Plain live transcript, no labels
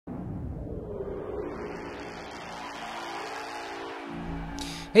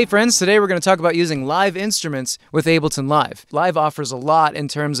Hey friends, today we're going to talk about using live instruments with Ableton Live. Live offers a lot in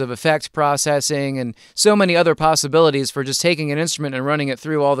terms of effect processing and so many other possibilities for just taking an instrument and running it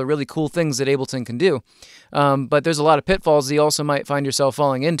through all the really cool things that Ableton can do. But there's a lot of pitfalls that you also might find yourself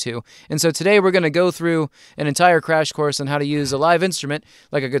falling into. And so today we're going to go through an entire crash course on how to use a live instrument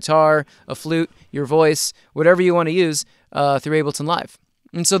like a guitar, a flute, your voice, whatever you want to use through Ableton Live.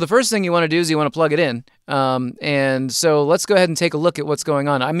 And so the first thing you want to do is you want to plug it in. And so let's go ahead and take a look at what's going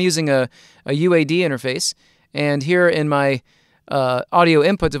on. I'm using a UAD interface, and here in my audio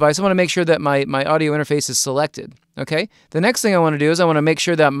input device, I want to make sure that my audio interface is selected. Okay. The next thing I want to do is I want to make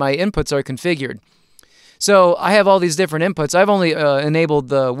sure that my inputs are configured. So I have all these different inputs. I've only enabled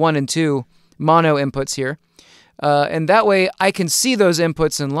the 1 and 2 mono inputs here, and that way I can see those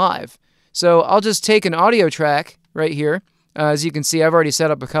inputs in live. So I'll just take an audio track right here. As you can see, I've already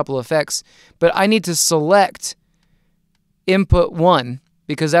set up a couple of effects, but I need to select input 1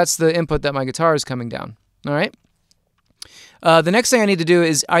 because that's the input that my guitar is coming down. All right. The next thing I need to do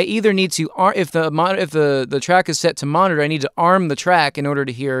is I either need to, if the track is set to monitor, I need to arm the track in order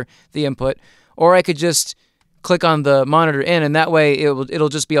to hear the input, or I could just click on the monitor in, and that way it'll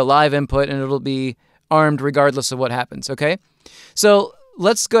just be a live input and it'll be armed regardless of what happens. Okay. So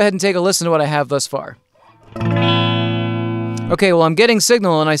let's go ahead and take a listen to what I have thus far. Okay, well, I'm getting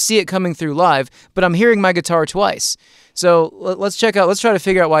signal and I see it coming through live, but I'm hearing my guitar twice. So let's try to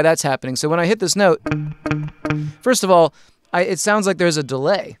figure out why that's happening. So when I hit this note, first of all, it sounds like there's a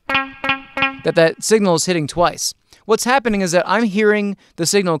delay, that signal is hitting twice. What's happening is that I'm hearing the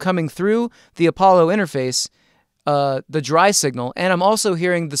signal coming through the Apollo interface, the dry signal, and I'm also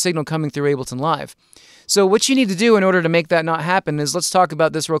hearing the signal coming through Ableton Live. So what you need to do in order to make that not happen is, let's talk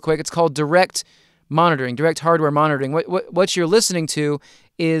about this real quick. It's called direct monitoring, direct hardware monitoring. What you're listening to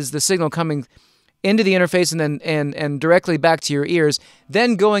is the signal coming into the interface and then and directly back to your ears,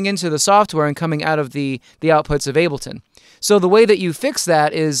 then going into the software and coming out of the outputs of Ableton. So the way that you fix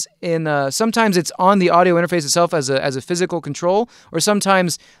that is sometimes it's on the audio interface itself as a physical control, or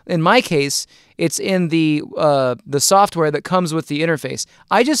sometimes, in my case, it's in the software that comes with the interface.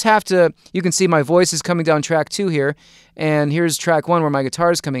 I just have to, you can see my voice is coming down track 2 here, and here's track 1 where my guitar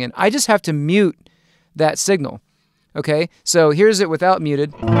is coming in. I just have to mute that signal. Okay, so here's it without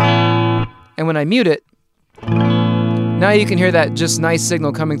muted, and when I mute it, now you can hear that just nice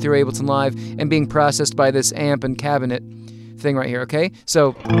signal coming through Ableton Live and being processed by this amp and cabinet thing right here. Okay,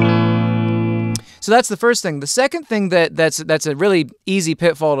 so that's the first thing. The second thing that's a really easy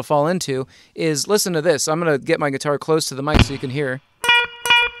pitfall to fall into is, listen to this. I'm gonna get my guitar close to the mic so you can hear.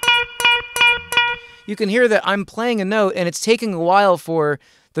 You can hear that I'm playing a note and it's taking a while for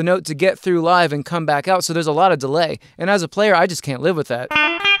the note to get through live and come back out, so there's a lot of delay. And as a player, I just can't live with that.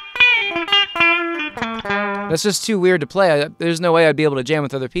 That's just too weird to play. There's no way I'd be able to jam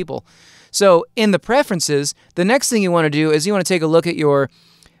with other people. So in the preferences, the next thing you want to do is you want to take a look at your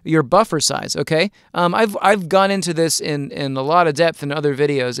buffer size, okay? I've gone into this in a lot of depth in other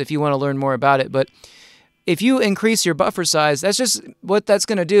videos if you want to learn more about it, but if you increase your buffer size, that's just what that's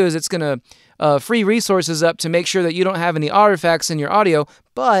going to do is it's going to free resources up to make sure that you don't have any artifacts in your audio,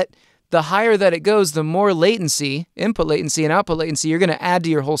 but the higher that it goes, the more latency, input latency and output latency, you're going to add to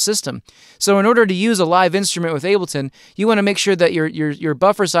your whole system. So in order to use a live instrument with Ableton, you want to make sure that your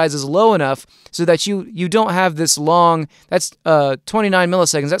buffer size is low enough so that you don't have this long, that's 29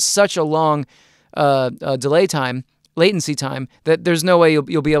 milliseconds, that's such a long delay time, latency time, that there's no way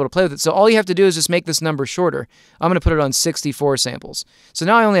you'll be able to play with it. So all you have to do is just make this number shorter. I'm going to put it on 64 samples. So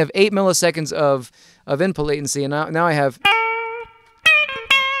now I only have 8 milliseconds of input latency, and now I have...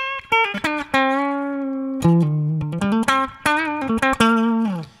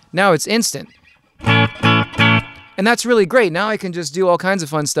 Now it's instant. And that's really great. Now I can just do all kinds of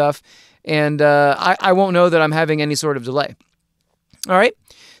fun stuff, and I won't know that I'm having any sort of delay. All right?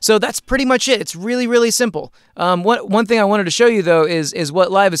 So that's pretty much it. It's really, really simple. One thing I wanted to show you, though, is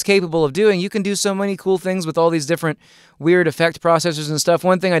what Live is capable of doing. You can do so many cool things with all these different weird effect processors and stuff.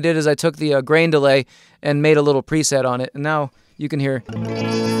 One thing I did is I took the grain delay and made a little preset on it, and now you can hear...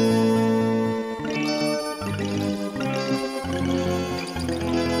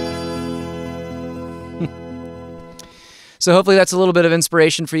 So hopefully that's a little bit of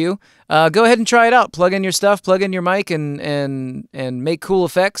inspiration for you. Go ahead and try it out. Plug in your stuff, plug in your mic, and make cool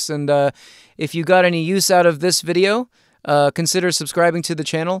effects. And if you got any use out of this video, consider subscribing to the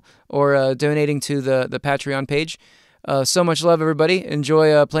channel or donating to the Patreon page. So much love, everybody.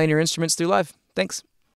 Enjoy playing your instruments through Live. Thanks.